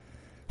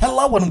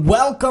Hello and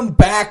welcome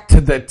back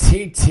to the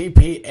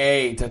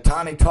TTPA, to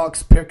Tani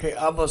Talks Pirkei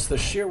Avos, the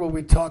shir where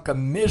we talk a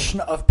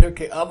Mishnah of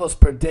Pirkei Avos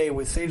per day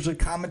with sagely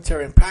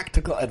commentary and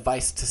practical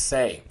advice to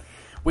say.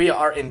 We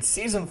are in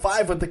Season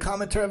 5 with the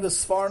commentary of the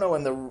Sforno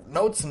and the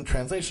notes and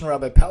translation of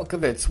Rabbi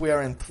Pelkovitz. We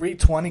are in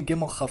 320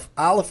 Gimel Chaf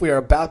Aleph. We are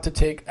about to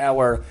take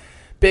our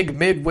big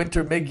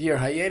mid-winter, mid-year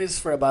hiatus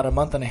for about a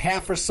month and a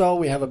half or so.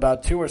 We have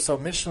about 2 or so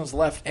Mishnahs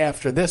left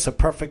after this, a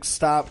perfect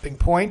stopping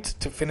point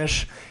to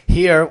finish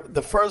here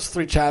the first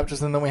 3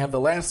 chapters, and then we have the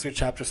last 3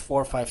 chapters,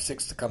 4, 5,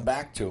 6 to come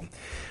back to.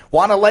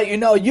 Want to let you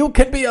know, you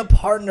could be a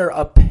partner,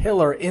 a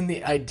pillar in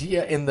the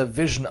idea, in the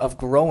vision of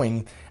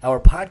growing our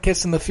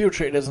podcast in the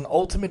future. It is an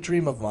ultimate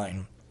dream of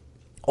mine.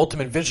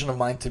 Ultimate vision of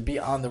mine to be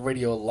on the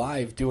radio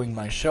live doing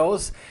my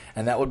shows,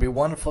 and that would be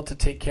wonderful to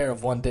take care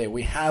of one day.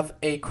 We have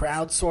a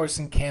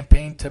crowdsourcing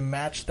campaign to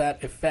match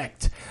that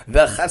effect.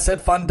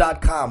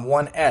 TheChesedFund.com,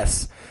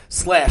 1S,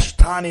 /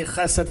 Tani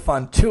Chesed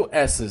Fund, 2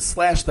 S's,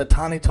 / the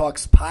Tani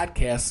Talks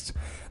Podcast.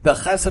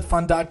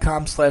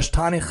 TheChesedFund.com /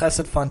 Tani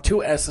Chesed Fund,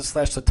 2 S's,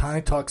 / the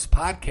Tani Talks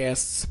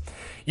Podcasts.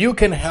 You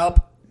can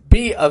help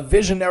be a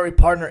visionary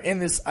partner in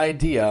this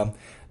idea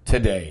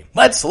today.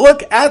 Let's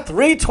look at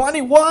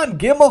 321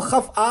 Gimel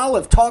Chaf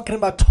Aleph, talking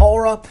about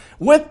Torah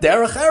with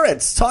Derech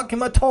Eretz, talking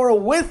about Torah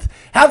with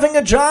having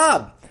a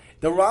job.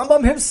 The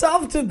Rambam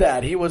himself did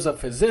that. He was a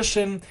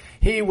physician.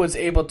 He was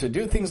able to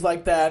do things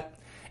like that.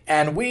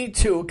 And we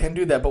too can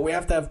do that, but we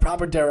have to have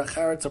proper Derech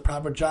Eretz, a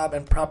proper job,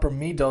 and proper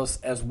midos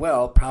as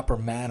well, proper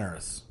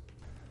manners.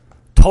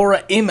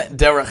 Torah im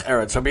derech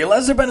eretz. Rabbi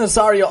Eliezer ben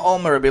Azariah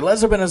Omer. Rabbi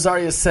Eliezer ben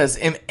Azariah says,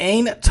 "Im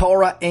ein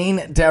Torah ein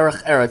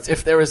derech eretz."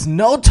 If there is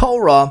no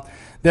Torah,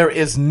 there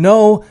is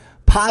no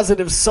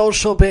positive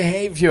social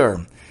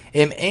behavior.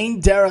 Im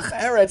ein derech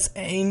eretz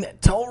ein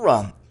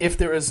Torah. If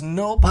there is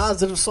no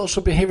positive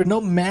social behavior, no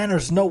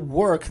manners, no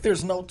work,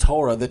 there's no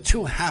Torah. The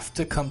two have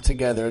to come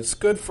together. It's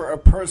good for a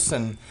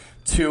person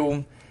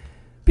to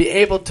be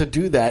able to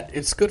do that.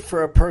 It's good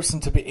for a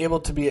person to be able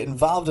to be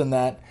involved in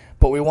that.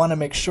 But we want to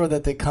make sure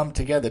that they come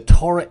together.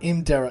 Torah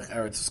im derech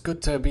eretz. It's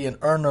good to be an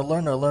earner,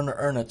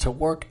 learner, to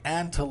work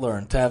and to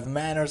learn, to have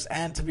manners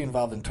and to be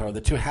involved in Torah. The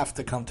two have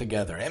to come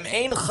together. Im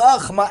ein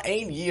chachma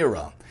ein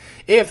yira.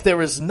 If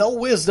there is no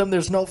wisdom,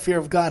 there's no fear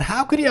of God.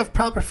 How could you have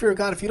proper fear of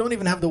God if you don't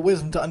even have the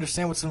wisdom to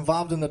understand what's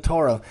involved in the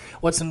Torah,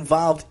 what's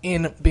involved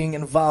in being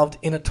involved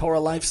in a Torah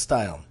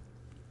lifestyle?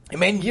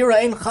 Im ein yira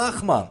ein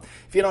chachma.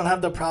 If you don't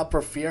have the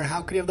proper fear,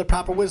 how could you have the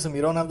proper wisdom?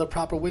 You don't have the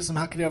proper wisdom,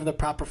 how could you have the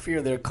proper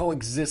fear? They're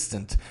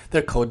coexistent.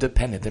 They're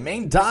codependent. Im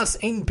ein das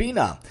ein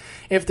bina.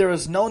 If there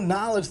is no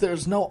knowledge, there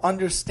is no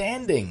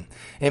understanding.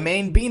 Im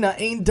ein bina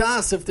ein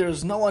das. If there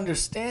is no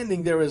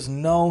understanding, there is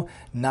no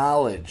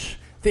knowledge.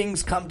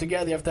 Things come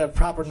together. You have to have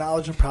proper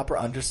knowledge and proper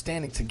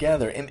understanding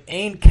together. Im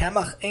ein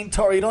kemach ein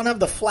Torah. You don't have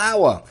the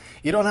flour.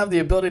 You don't have the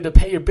ability to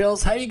pay your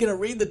bills. How are you going to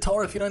read the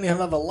Torah if you don't even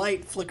have a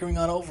light flickering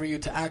on over you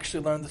to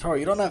actually learn the Torah?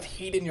 You don't have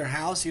heat in your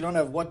house. You don't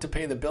have what to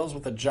pay the bills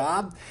with a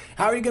job.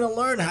 How are you going to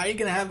learn? How are you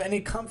going to have any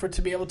comfort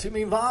to be able to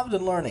be involved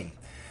in learning?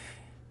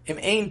 Im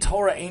ein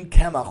Torah ein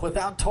kemach.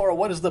 Without Torah,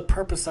 what is the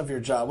purpose of your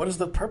job? What is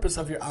the purpose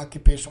of your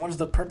occupation? What is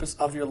the purpose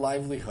of your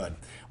livelihood?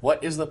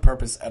 What is the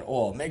purpose at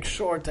all? Make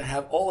sure to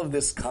have all of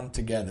this come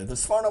together. The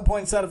Sforno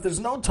points out if there's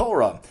no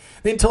Torah,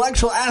 the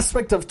intellectual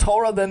aspect of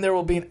Torah, then there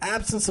will be an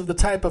absence of the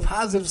type of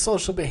positive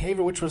social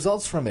behavior which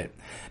results from it,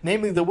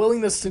 namely the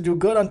willingness to do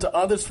good unto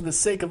others for the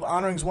sake of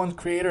honoring one's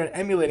Creator and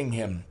emulating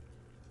Him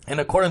in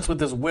accordance with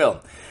His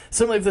will.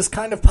 Similarly, if this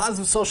kind of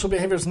positive social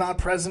behavior is not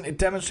present, it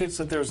demonstrates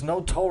that there is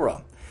no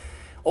Torah.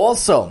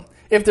 Also,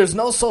 if there's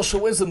no social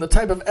wisdom, the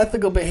type of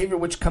ethical behavior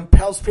which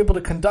compels people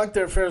to conduct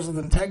their affairs with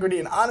integrity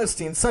and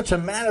honesty in such a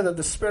manner that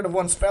the spirit of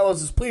one's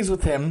fellows is pleased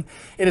with him,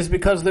 it is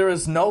because there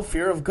is no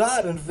fear of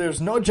God. And if there's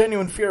no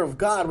genuine fear of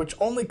God, which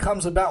only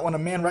comes about when a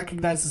man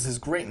recognizes his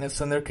greatness,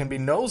 then there can be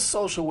no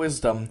social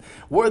wisdom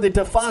worthy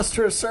to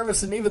foster his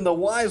service, and even the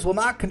wise will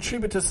not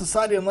contribute to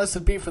society unless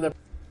it be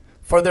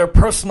for their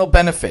personal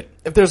benefit.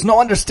 If there's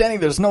no understanding,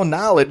 there's no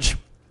knowledge.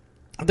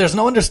 There's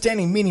no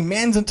understanding, meaning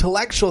man's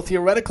intellectual,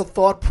 theoretical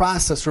thought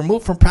process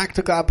removed from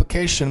practical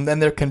application, then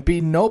there can be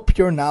no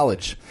pure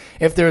knowledge.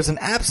 If there is an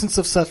absence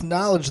of such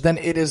knowledge, then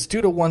it is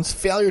due to one's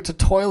failure to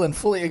toil and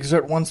fully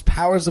exert one's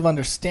powers of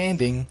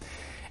understanding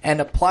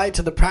and apply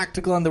to the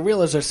practical and the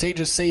real, as our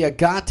sages say,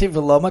 Yagati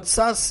v'lo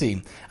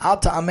matzasi. Al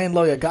ta'amen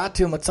lo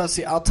yagati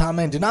u'matzasi al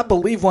ta'amen. Do not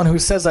believe one who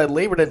says I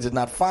labored and did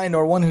not find,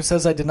 or one who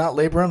says I did not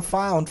labor and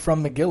found,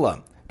 from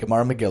Megillah.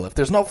 Gemara Megillah. If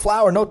there's no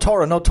flour, no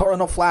Torah, no Torah,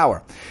 no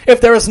flour.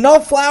 If there is no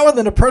flour,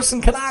 then a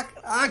person cannot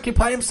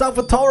occupy himself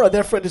with Torah.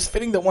 Therefore, it is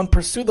fitting that one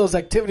pursue those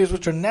activities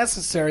which are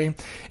necessary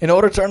in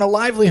order to earn a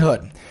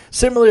livelihood.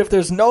 Similarly, if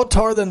there's no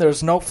Torah, then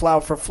there's no flour,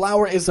 for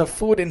flour is a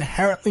food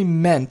inherently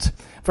meant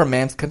for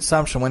man's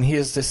consumption when he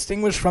is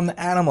distinguished from the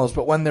animals.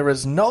 But when there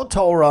is no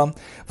Torah,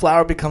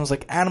 flour becomes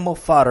like animal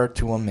fodder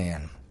to a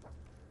man.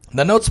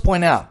 The notes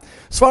point out,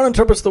 Svar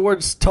interprets the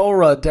words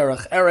Torah,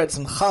 Derech Eretz,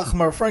 and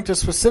Chachma, referring to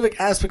specific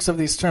aspects of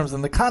these terms.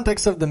 In the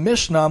context of the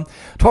Mishnah,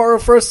 Torah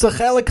refers to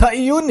Chelik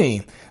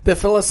HaIyuni, the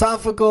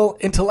philosophical,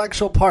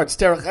 intellectual parts.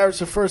 Derech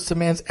Eretz refers to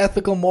man's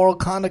ethical, moral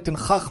conduct, and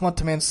Chachma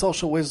to man's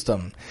social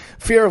wisdom.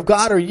 Fear of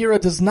God, or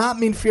Yira, does not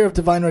mean fear of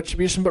divine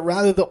retribution, but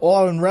rather the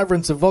awe and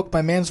reverence evoked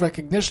by man's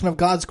recognition of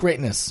God's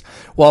greatness,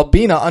 while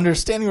Bina,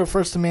 understanding,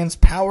 refers to man's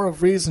power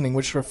of reasoning,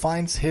 which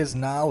refines his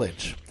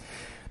knowledge.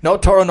 No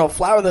Torah, no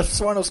flour. The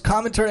Sforno's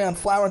commentary on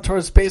flour and Torah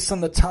is based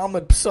on the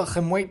Talmud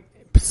Pesachim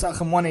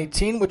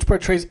 118, which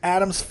portrays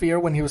Adam's fear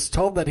when he was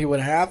told that he would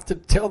have to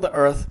till the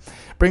earth,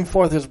 bring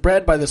forth his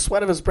bread by the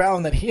sweat of his brow,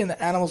 and that he and the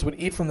animals would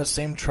eat from the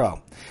same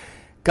trough.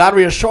 God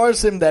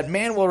reassures him that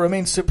man will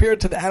remain superior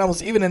to the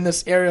animals even in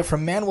this area, for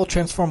man will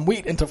transform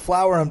wheat into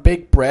flour and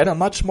bake bread, a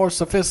much more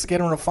sophisticated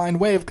and refined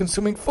way of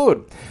consuming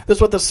food. This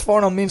is what the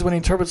Sforno means when he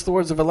interprets the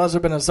words of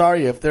Elazar ben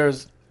Azariah. If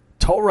there's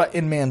Torah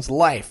in man's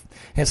life,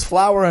 his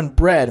flour and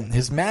bread,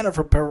 his manner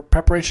for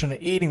preparation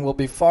and eating will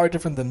be far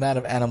different than that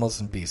of animals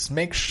and beasts.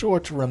 Make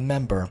sure to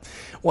remember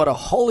what a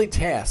holy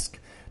task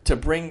to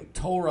bring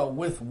Torah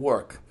with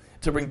work,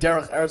 to bring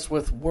Derech Eretz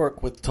with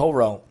work, with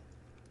Torah.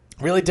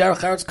 Really, Derech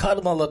Eretz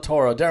kadma la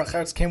Torah. Derech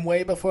Eretz came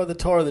way before the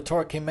Torah. The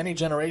Torah came many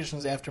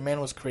generations after man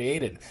was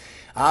created.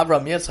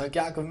 Abraham, Yitzchak,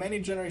 Yaakov, many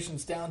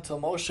generations down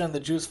till Moshe and the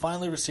Jews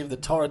finally received the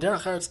Torah.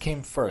 Derech Eretz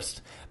came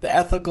first. The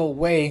ethical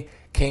way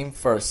came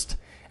first.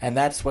 And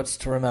that's what's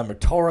to remember.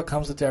 Torah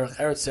comes with Derech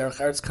Eretz.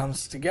 Derech Eretz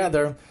comes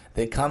together.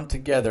 They come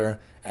together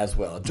as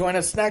well. Join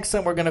us next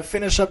time. We're going to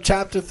finish up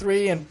chapter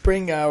 3 and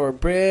bring our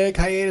big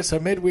hiatus, our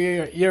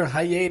mid-year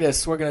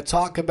hiatus. We're going to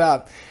talk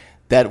about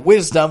that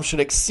wisdom should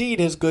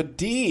exceed his good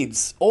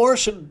deeds. Or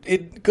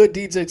should good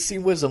deeds exceed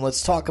wisdom?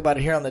 Let's talk about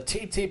it here on the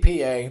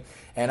TTPA.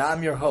 And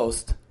I'm your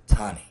host,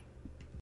 Tani.